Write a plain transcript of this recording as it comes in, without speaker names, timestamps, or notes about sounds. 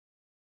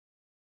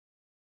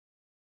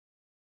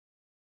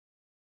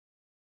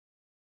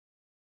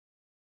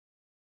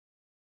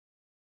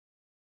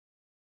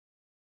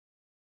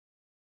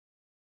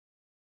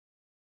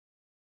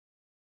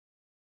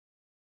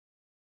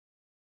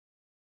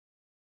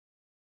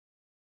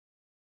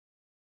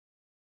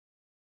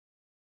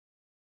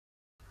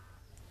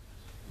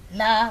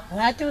La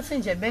ngathi uthi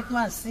nje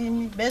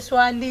bekumasimi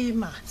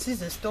beswalima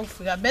size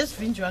stokufika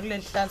besivinjwa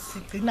kuleli hlasi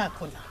sigcina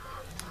khona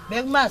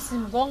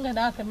bekumasimi konke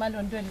lapha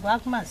emalondweni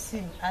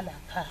kwakumasimi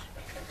alapha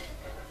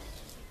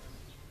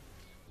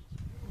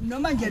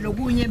noma nje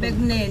lokunye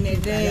bekunene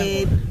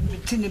le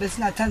thini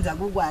besingathanza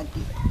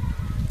kukwadi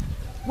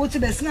ukuthi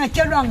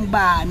besingatshelwa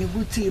ngibani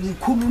ukuthi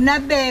mkhulu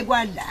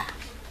nabekwa la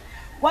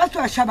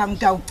kwathiwa Shabangu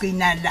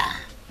utawugcina la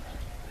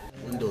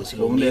Windows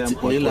lo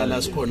ngithi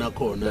la sikhona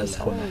khona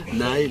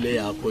nayi le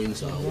yakho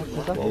indzawo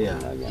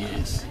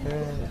yes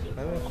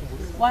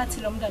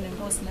wathi lo mntwana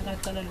enkosi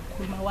nakaqala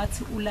lokukhuluma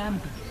wathi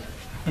ulambi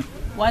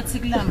wathi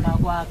kulamba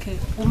kwakhe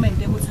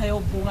umente ukuthi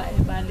ayobuka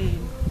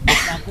ebaleni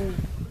lakubo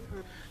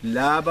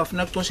la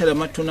bafuna ukucoshela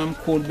amathuna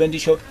amkhulu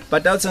bentisho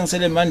but awuthi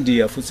ngisele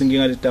mandiya futhi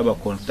ngingaletaba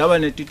khona taba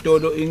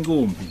netitolo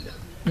inkumbi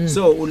la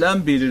so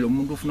ulambile lo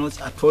muntu ufuna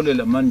ukuthi athole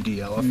la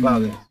mandiya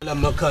wafake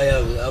lamakhaya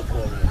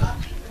akhona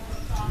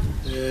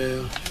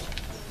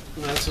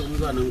ngathi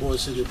umntwana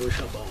inkosi ke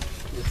boShabangu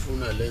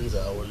ufuna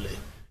lenzawo le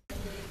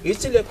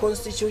ithi le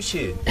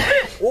constitution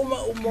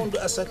uma umuntu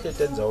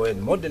asakhethe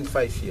enzaweni more than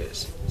 5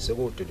 years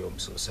sekude leyo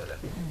Msalela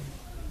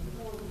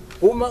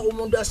uma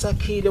umuntu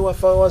asakhile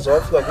wafaka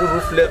wazofika ku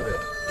roof level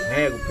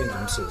ngeke uphinde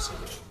umsuse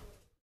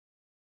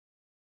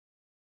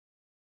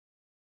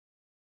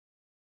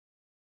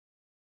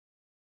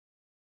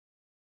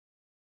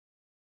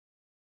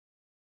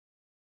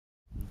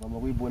Ngoma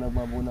kuyibona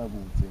kubabona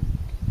kude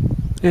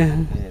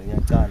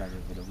ngiyaqala ke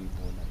vele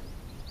kuyibona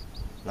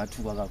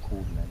ngathuka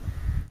kakhulu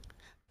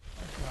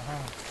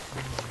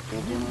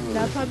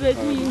lapha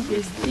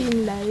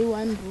bekuyinvestini la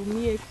i1 room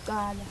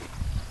yeqala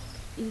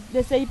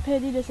bese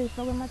iphelile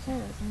seyifakwe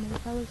amathayers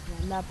ngifakwe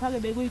lapha ke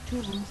bekuyi2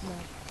 rooms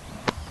lapha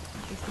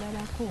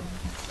esilala khona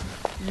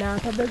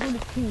lapha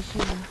bekulikhishi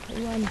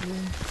i1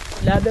 room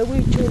la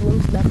bekuyi2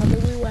 rooms lapha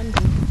bekuyi1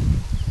 room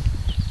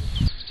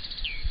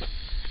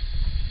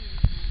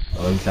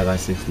Mhla ka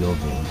 6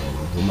 November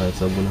uma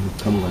sabona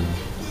ukuqhamuka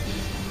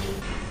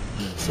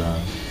sa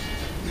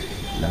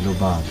lalo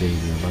babe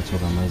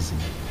bathoka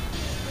amazinyo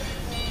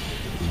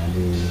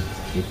nale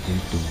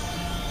ipunto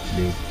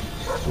le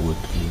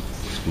ukuthi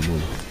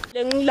sikhulule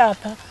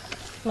lengilapha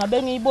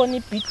ngabe ngiyibona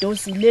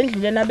ibhidosi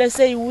lendlu lena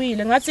bese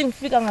yiwile ngathi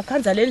ngifika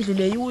ngakhanza lendlu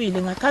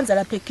leyiwile ngakhanza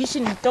lapha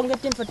ekitchen itonke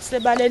timfo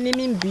tisebaleni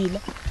imimbila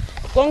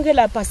konke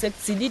lapha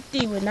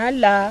sekudzilitiwe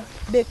nala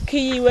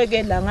bekhiyiwe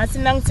ke la ngathi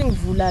nangithi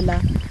ngivula la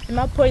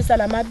emaphoyisa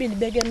lamabili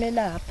bekeme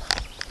lapha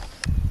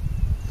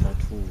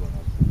sathuka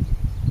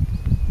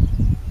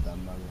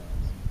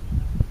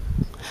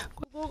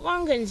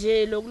konke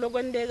nje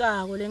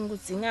lokwendekako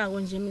lengikudzingako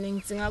nje mina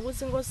ngidzinga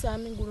ukuthi inkosi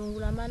yami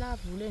uNkulunkulu amana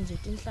avule nje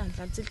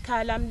tinhlanhla ukuthi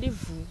ikhaya lami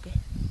livuke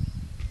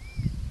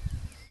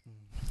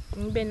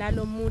ngibe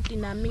nalomuti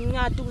nami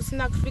ngingadi ukuthi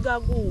nakufika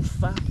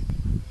kufa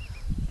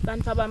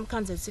bantu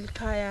abamkhanzela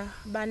ikhaya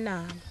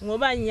banalo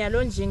ngoba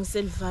nyalo nje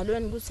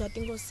ngiselivalweni ukuthi yathi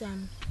inkosi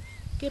yami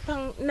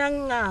kepha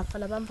nangingafa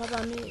labamfa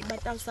bami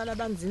batawusala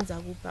banzinza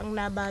kuphi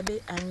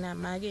anginababe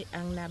anginamake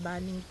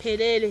anginabani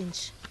ngiphelele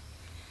nje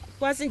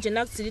kwathi nje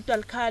nakudzilitwa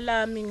likhaya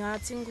lami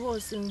ngathi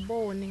inkosi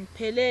ngibone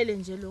ngiphelele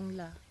nje lo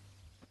ngila